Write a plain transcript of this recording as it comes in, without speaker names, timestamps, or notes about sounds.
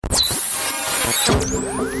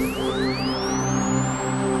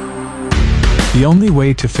The only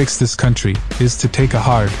way to fix this country is to take a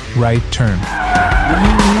hard right turn.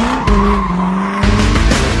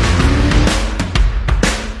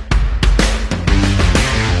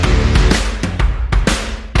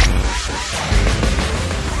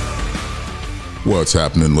 What's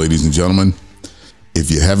happening, ladies and gentlemen? If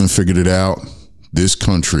you haven't figured it out, this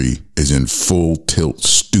country is in full tilt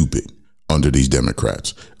stupid under these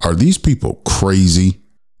Democrats. Are these people crazy?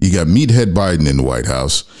 You got Meathead Biden in the White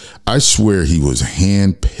House. I swear he was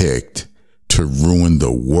handpicked to ruin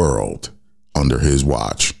the world under his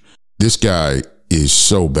watch. This guy is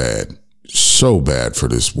so bad for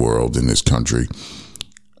this world and this country.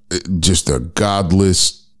 Just a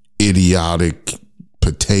godless, idiotic,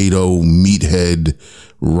 potato, meathead,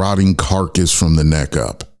 rotting carcass from the neck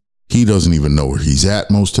up. He doesn't even know where he's at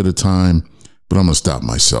most of the time, but I'm going to stop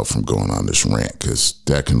myself from going on this rant because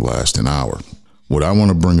that can last an hour. What I want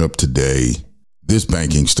to bring up today, this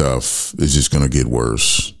banking stuff is just going to get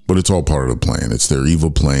worse, but it's all part of the plan. It's their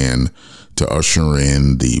evil plan to usher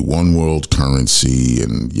in the one world currency.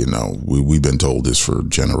 And, you know, we've been told this for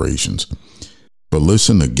generations. But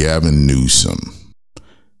listen to Gavin Newsom.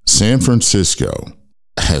 San Francisco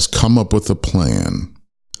has come up with a plan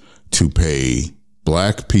to pay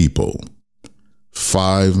black people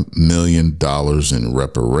 $5 million in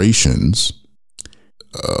reparations,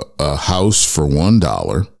 a house for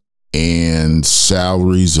 $1, and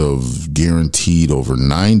salaries of guaranteed over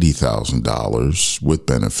 $90,000 with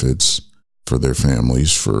benefits for their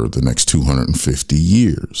families for the next 250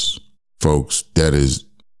 years. Folks, that is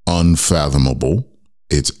unfathomable.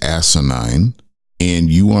 It's asinine.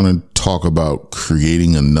 And you want to talk about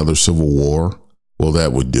creating another civil war? Well,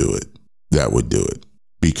 that would do it. That would do it.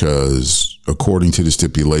 Because according to the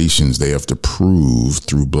stipulations, they have to prove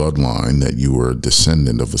through bloodline that you are a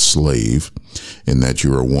descendant of a slave and that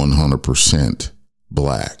you are 100%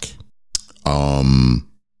 black.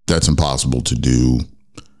 That's impossible to do.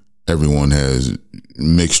 Everyone has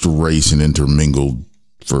mixed race and intermingled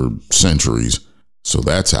for centuries. So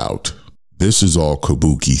that's out. This is all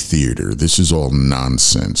kabuki theater. This is all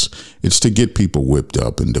nonsense. It's to get people whipped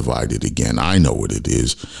up and divided again. I know what it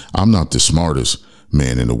is. I'm not the smartest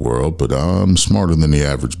man in the world, but I'm smarter than the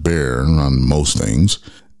average bear on most things.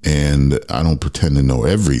 And I don't pretend to know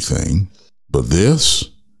everything. But this,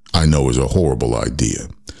 I know, is a horrible idea.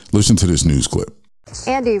 Listen to this news clip.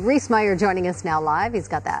 Andy Reesmeyer joining us now live. He's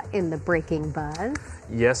got that in the breaking buzz.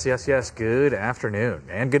 Yes. Good afternoon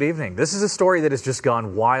and good evening. This is a story that has just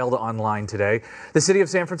gone wild online today. The city of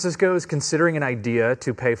San Francisco is considering an idea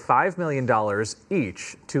to pay $5 million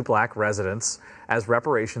each to black residents as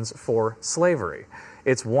reparations for slavery.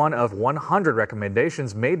 It's one of 100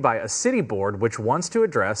 recommendations made by a city board which wants to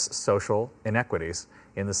address social inequities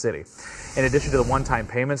in the city. In addition to the one-time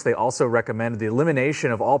payments, they also recommend the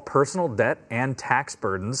elimination of all personal debt and tax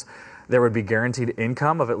burdens. There would be guaranteed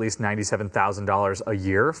income of at least $97,000 a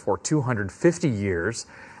year for 250 years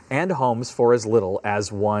and homes for as little as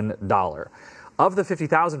 $1. Of the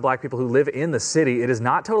 50,000 black people who live in the city, it is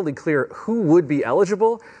not totally clear who would be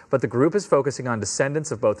eligible, but the group is focusing on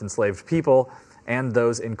descendants of both enslaved people and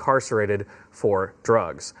those incarcerated for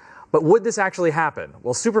drugs. But would this actually happen?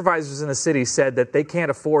 Well, supervisors in the city said that they can't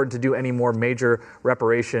afford to do any more major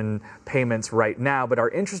reparation payments right now, but are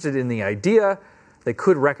interested in the idea. They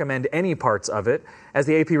could recommend any parts of it. As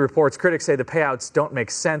the AP reports, critics say the payouts don't make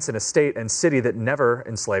sense in a state and city that never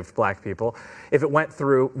enslaved black people. If it went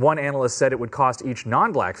through, one analyst said it would cost each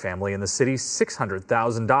non-black family in the city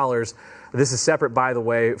 $600,000. This is separate, by the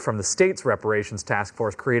way, from the state's reparations task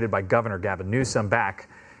force created by Governor Gavin Newsom back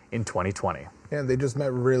in 2020. And they just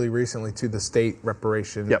met really recently to the state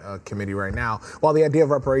reparation committee right now. While the idea of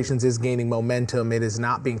reparations is gaining momentum, it is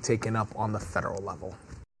not being taken up on the federal level.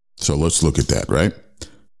 So let's look at that, right?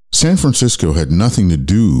 San Francisco had nothing to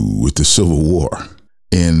do with the Civil War,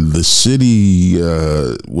 and the city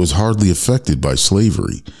was hardly affected by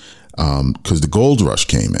slavery because the gold rush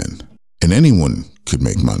came in, and anyone could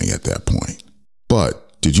make money at that point.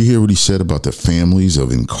 But did you hear what he said about the families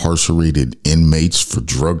of incarcerated inmates for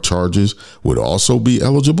drug charges would also be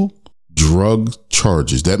eligible? Drug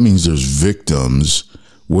charges. That means there's victims.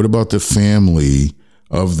 What about the family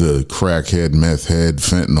of the crackhead, meth head,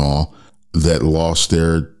 fentanyl that lost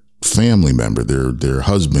their family member, their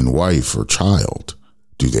husband, wife, or child?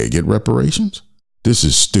 Do they get reparations? This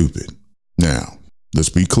is stupid. Now, let's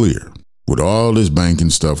be clear. With all this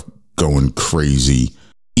banking stuff going crazy,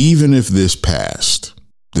 even if this passed,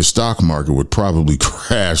 the stock market would probably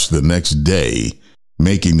crash the next day,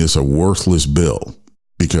 making this a worthless bill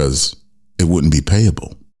because it wouldn't be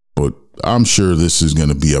payable. But I'm sure this is going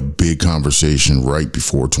to be a big conversation right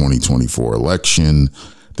before 2024 election.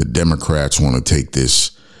 The Democrats want to take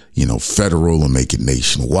this, federal and make it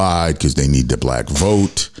nationwide because they need the black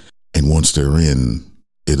vote. And once they're in,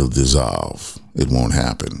 it'll dissolve. It won't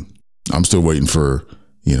happen. I'm still waiting for,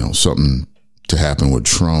 something to happen with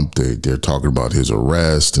Trump. They're talking about his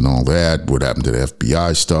arrest and all that. What happened to the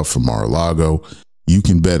FBI stuff from Mar-a-Lago? You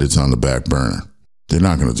can bet it's on the back burner. They're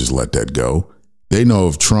not going to just let that go. They know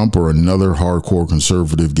if Trump or another hardcore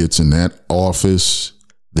conservative gets in that office,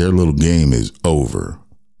 their little game is over.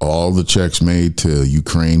 All the checks made to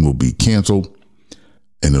Ukraine will be canceled,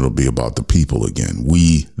 and it'll be about the people again.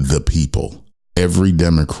 We, the people. Every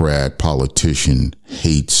Democrat politician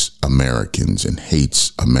hates Americans and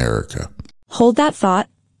hates America. Hold that thought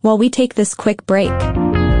while we take this quick break.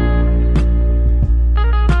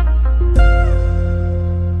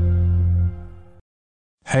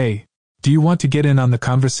 Hey, do you want to get in on the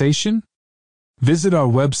conversation? Visit our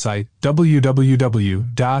website,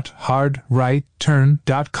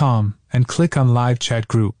 www.hardrightturn.com, and click on Live Chat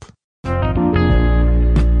Group.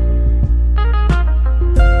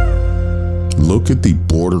 Look at the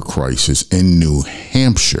border crisis in New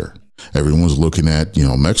Hampshire. Everyone's looking at,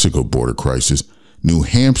 Mexico border crisis. New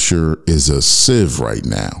Hampshire is a sieve right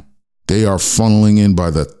now. They are funneling in by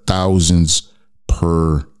the thousands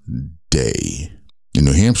per day. And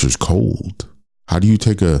New Hampshire's cold. How do you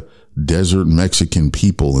take a desert Mexican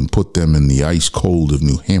people and put them in the ice cold of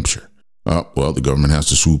New Hampshire? Well, the government has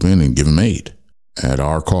to swoop in and give them aid at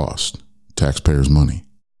our cost, taxpayers' money.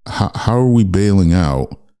 How are we bailing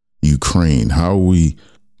out Ukraine? How are we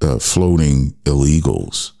floating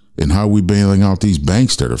illegals? And how are we bailing out these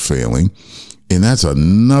banks that are failing? And that's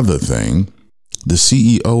another thing. The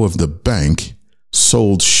CEO of the bank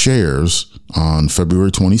sold shares on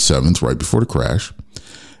February 27th, right before the crash,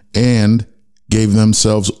 and gave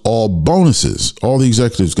themselves all bonuses. All the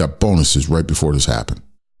executives got bonuses right before this happened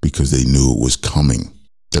because they knew it was coming.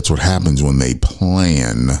 That's what happens when they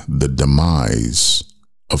plan the demise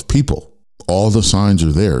of people. All the signs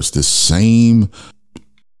are there. It's the same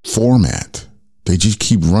format. They just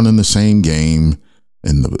keep running the same game,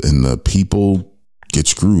 and the people get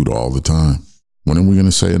screwed all the time. When are we going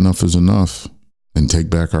to say enough is enough and take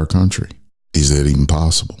back our country? Is that even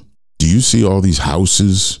possible? Do you see all these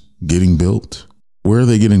houses getting built? Where are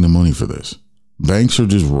they getting the money for this? Banks are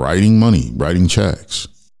just writing money, writing checks.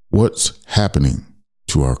 What's happening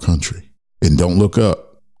to our country? And don't look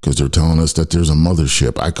up because they're telling us that there's a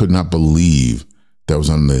mothership. I could not believe that was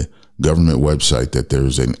on the government website that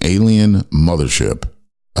there's an alien mothership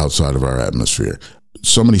outside of our atmosphere.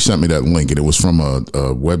 Somebody sent me that link, and it was from a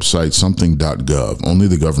website, something.gov. Only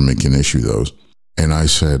the government can issue those. And I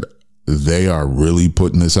said, they are really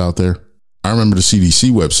putting this out there? I remember the CDC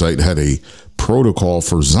website had a protocol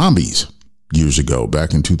for zombies years ago,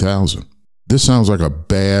 back in 2000. This sounds like a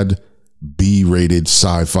bad B-rated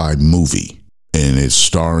sci-fi movie, and it's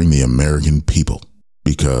starring the American people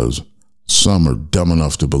because some are dumb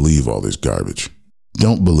enough to believe all this garbage.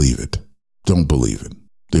 Don't believe it. Don't believe it.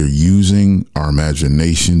 They're using our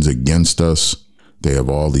imaginations against us. They have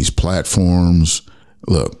all these platforms.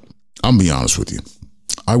 Look, I'm gonna be honest with you.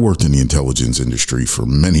 I worked in the intelligence industry for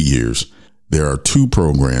many years. There are two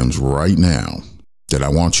programs right now that I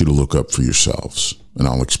want you to look up for yourselves, and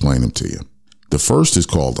I'll explain them to you. The first is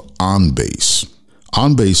called OnBase.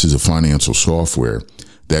 OnBase is a financial software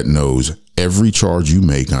that knows every charge you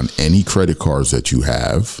make on any credit cards that you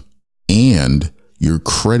have and your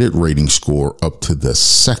credit rating score up to the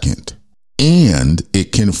second. And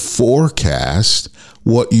it can forecast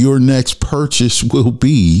what your next purchase will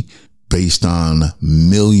be based on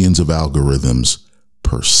millions of algorithms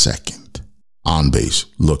per second. OnBase,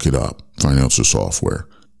 look it up. Financial software.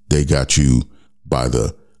 They got you by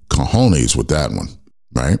the cojones with that one,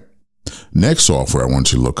 right? Next software I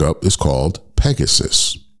want you to look up is called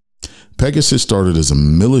Pegasus. Pegasus started as a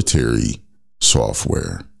military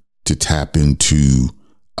software to tap into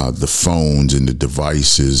the phones and the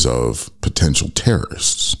devices of potential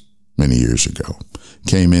terrorists many years ago.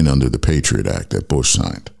 Came in under the Patriot Act that Bush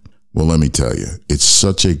signed. Well, let me tell you, it's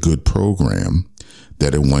such a good program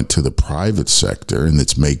that it went to the private sector and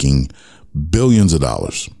it's making billions of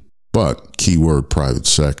dollars. But keyword private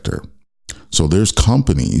sector. So there's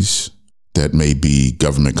companies that may be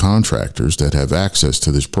government contractors that have access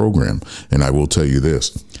to this program. And I will tell you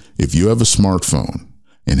this, if you have a smartphone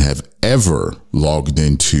and have ever logged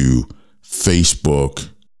into Facebook,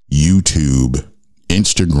 YouTube,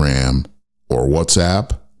 Instagram, or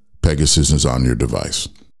WhatsApp, Pegasus is on your device.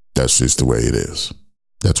 That's just the way it is.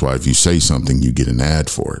 That's why if you say something, you get an ad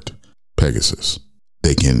for it. Pegasus.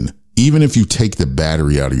 They can Even if you take the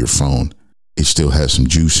battery out of your phone, it still has some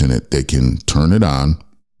juice in it. They can turn it on,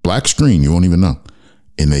 black screen, you won't even know.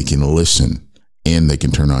 And they can listen, and they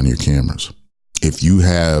can turn on your cameras. If you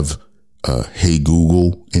have Hey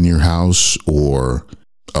Google in your house or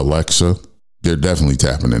Alexa, they're definitely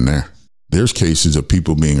tapping in there. There's cases of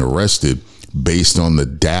people being arrested based on the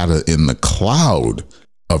data in the cloud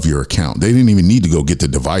of your account. They didn't even need to go get the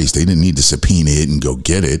device. They didn't need to subpoena it and go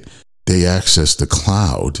get it. They accessed the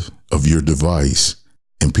cloud of your device,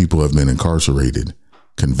 and people have been incarcerated,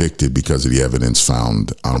 convicted because of the evidence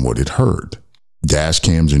found on what it heard. Dash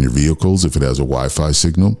cams in your vehicles, if it has a Wi-Fi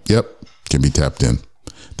signal, can be tapped in.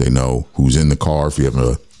 They know who's in the car if you have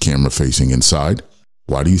a camera facing inside.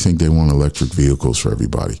 Why do you think they want electric vehicles for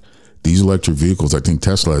everybody? These electric vehicles, I think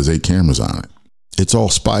Tesla has 8 cameras on it. It's all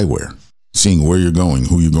spyware, seeing where you're going,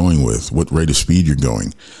 who you're going with, what rate of speed you're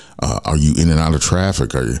going. Are you in and out of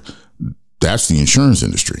traffic? That's the insurance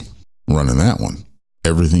industry running that one.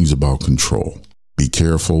 Everything's about control. Be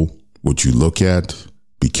careful what you look at.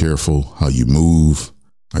 Be careful how you move.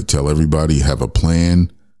 I tell everybody, have a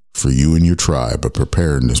plan for you and your tribe, a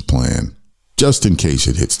preparedness plan, just in case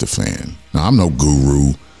it hits the fan. Now, I'm no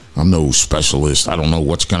guru. I'm no specialist. I don't know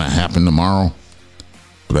what's going to happen tomorrow.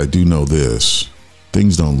 But I do know this.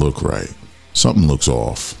 Things don't look right. Something looks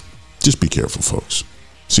off. Just be careful, folks.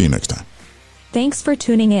 See you next time. Thanks for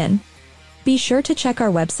tuning in. Be sure to check our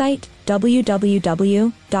website,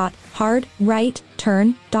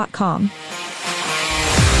 www.hardrightturn.com.